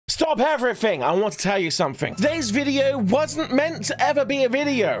Stop everything! I want to tell you something. Today's video wasn't meant to ever be a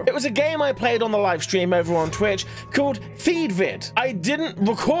video. It was a game I played on the live stream over on Twitch called FeedVid. I didn't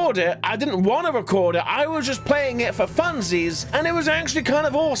record it. I didn't want to record it. I was just playing it for funsies, and it was actually kind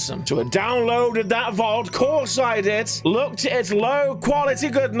of awesome. So I downloaded that vault, of course I did, looked at its low quality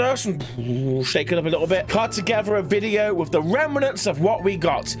goodness, and shake it up a little bit, cut together a video with the remnants of what we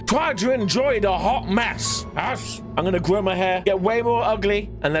got. Tried to enjoy the hot mess. I'm gonna grow my hair, get way more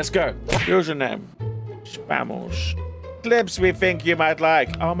ugly, and let's go. Username, Spammals. Clips we think you might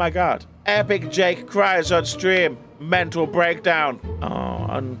like. Oh my god. Epic Jake cries on stream. Mental breakdown. Oh,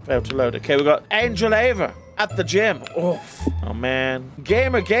 unfailed to load. Okay, we got Angel Ava at the gym. Oof. Oh man.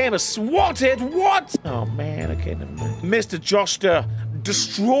 Gamer swatted. What? Oh man. Okay, never mind. Mr. Schuster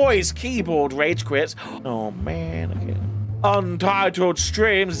destroys keyboard rage quits. Oh man. Okay. Untitled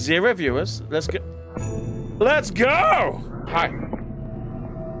streams, 0 viewers. Let's go. Let's go. Hi.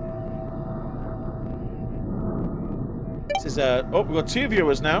 This is oh, we've got 2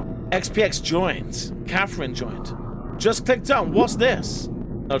 viewers now. XPX joined. Katherine joined. Just clicked on. What's this?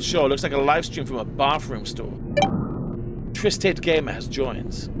 Not sure. Looks like a live stream from a bathroom store. Twisted Gamer has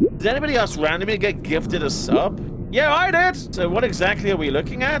joined. Did anybody else randomly get gifted a sub? Yeah, I did. So what exactly are we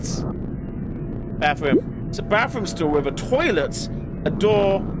looking at? Bathroom. It's a bathroom store with a toilet, a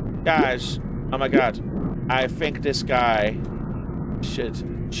door. Guys, oh my god. I think this guy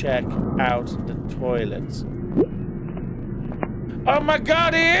should check out the toilet. Oh my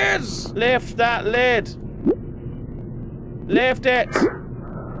god, he is! Lift that lid. Lift it.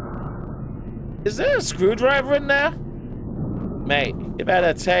 Is there a screwdriver in there? Mate, you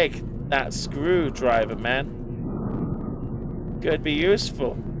better take that screwdriver, man. Could be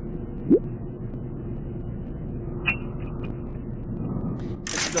useful.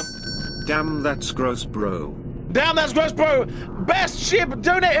 Damn, that's gross, bro. Damn, that's gross, bro. Best ship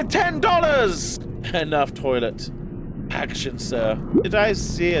donated $10. Enough toilet. Action, sir. Did I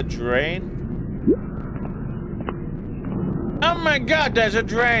see a drain? Oh my god, there's a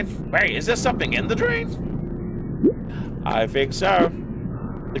drain. Wait, is there something in the drain? I think so.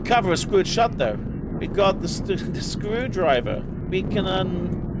 The cover is screwed shut, though. We got the screwdriver. We can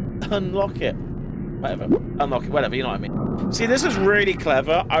unlock it. Whatever. Unlock it, whatever, you know what I mean. See, this is really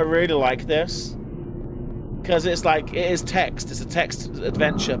clever. I really like this. Because it's like, it is text. It's a text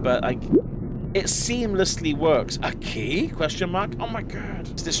adventure, but like, it seamlessly works. A key? Question mark? Oh my god.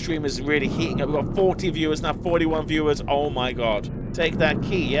 This stream is really heating up. We've got 40 viewers now, 41 viewers. Oh my god. Take that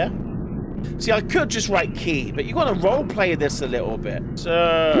key, yeah? See, I could just write key, but you want to roleplay this a little bit.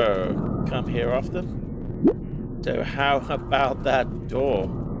 So, come here often. So, how about that door?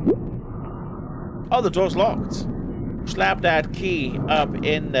 Oh, the door's locked. Slap that key up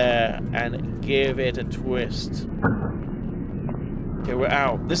in there and give it a twist. Okay, we're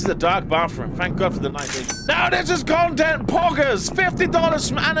out. This is a dark bathroom. Thank God for the night vision. Now this is content poggers. $50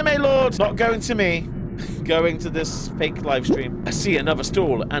 from Anime Lord. Not going to me. Going to this fake live stream. I see another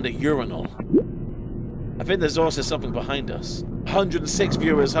stall and a urinal. I think there's also something behind us. 106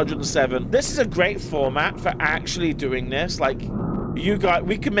 viewers, 107. This is a great format for actually doing this. Like, you guys,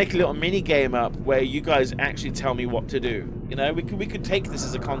 we could make a little mini game up where you guys actually tell me what to do. You know, we could take this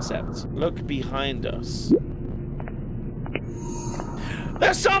as a concept. Look behind us.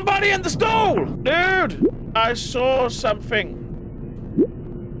 There's somebody in the stall! Dude! I saw something.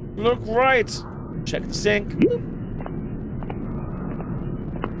 Look right. Check the sink.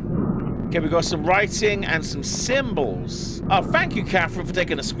 Okay, we got some writing and some symbols. Oh, thank you, Katherine, for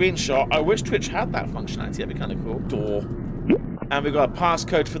taking a screenshot. I wish Twitch had that functionality. That'd be kind of cool. Door. And we got a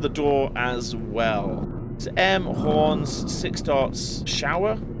passcode for the door as well. It's M, horns, 6 dots,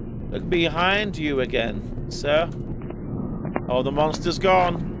 shower. Look behind you again, sir. Oh, the monster's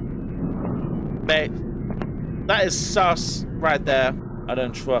gone. Mate, that is sus right there. I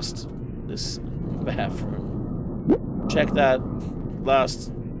don't trust this bathroom. Check that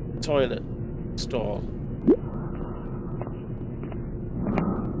last toilet stall.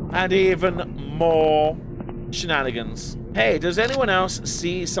 And even more shenanigans. Hey, does anyone else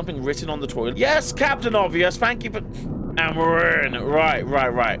see something written on the toilet? Yes, Captain Obvious. Thank you for... And we're in.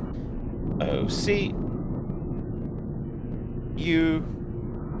 Right. Oh, see... You...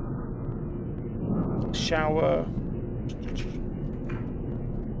 Shower...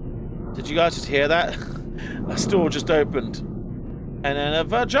 Did you guys just hear that? A store just opened. And then a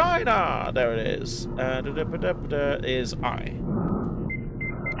vagina! There it is. Is I.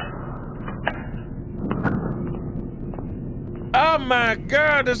 Oh my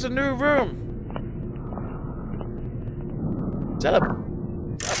god, there's a new room! Is that a...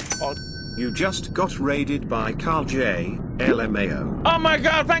 You just got raided by Carl J. LMAO. Oh my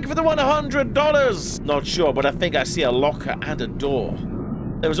god, thank you for the $100! Not sure, but I think I see a locker and a door.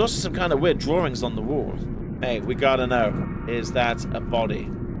 There was also some kind of weird drawings on the wall. Hey, we gotta know. Is that a body?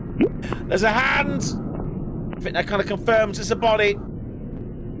 There's a hand! I think that kind of confirms it's a body.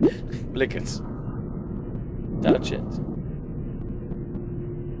 Lick it. Touch it.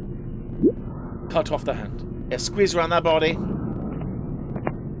 Cut off the hand. Yeah, squeeze around that body.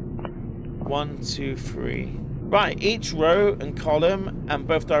 1, 2, 3. Right, each row and column and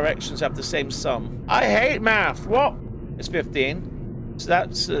both directions have the same sum. I hate math. What? It's 15. So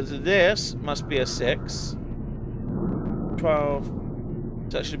that's this must be a 6. 12.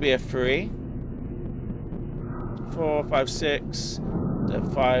 So that should be a 3. 4, 5, 6.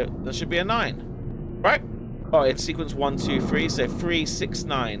 5. That should be a 9. Right? Oh, it's sequence 1, 2, 3. So 3, 6,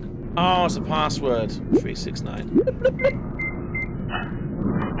 9. Oh, it's a password. 3, 6, 9.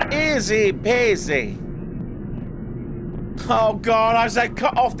 Easy peasy. Oh god, I said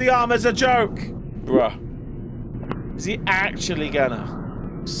cut off the arm as a joke. Bruh. Is he actually gonna?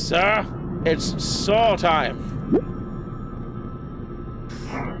 Sir, it's saw time.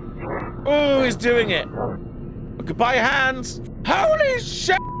 Oh, he's doing it. Goodbye, hands. Holy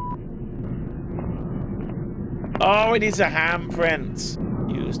shit! Oh, he needs a handprint.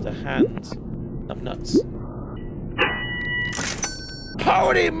 Use the hand. I'm nuts.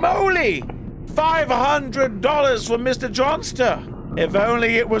 Holy moly! $500 for Mr. Johnster. If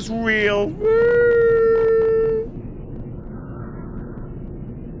only it was real.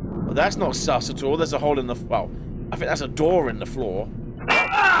 Well, that's not sus at all. There's a hole in the... Well, I think that's a door in the floor.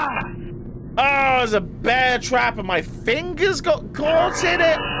 Oh, there's a bear trap and my fingers got caught in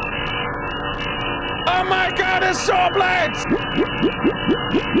it. Oh my god, there's saw blades!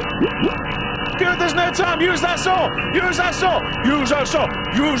 Dude, there's no time. Use that saw. Use that saw. Use that saw.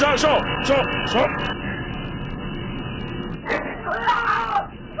 Use that saw. Saw.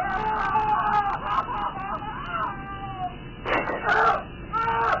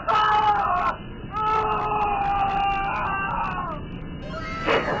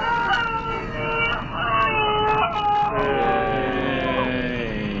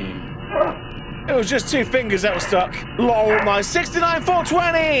 It was just 2 fingers that were stuck. Lol, nice.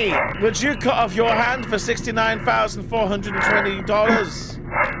 69,420! Would you cut off your hand for $69,420?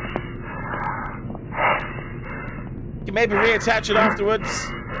 You can maybe reattach it afterwards.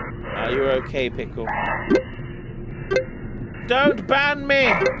 Are you okay, Pickle? Don't ban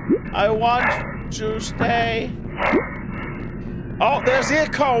me! I want to stay. Oh, there's the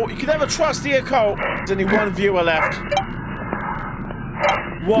occult. You can never trust the occult. There's only 1 viewer left.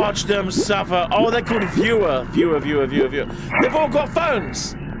 Watch them suffer. Oh, they're called viewer. Viewer. They've all got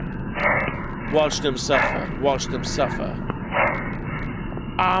phones. Watch them suffer. Watch them suffer.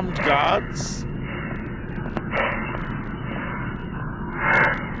 Armed guards.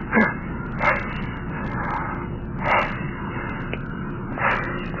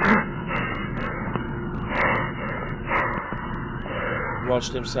 Watch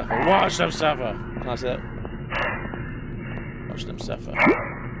them suffer. Watch them suffer. That's it. Watch them suffer.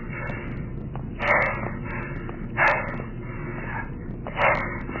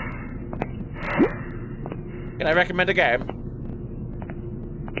 Can I recommend a game?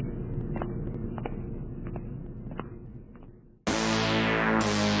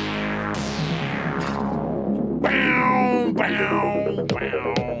 Bow, bow,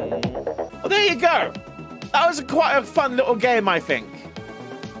 bow. Well, there you go. That was quite a fun little game, I think.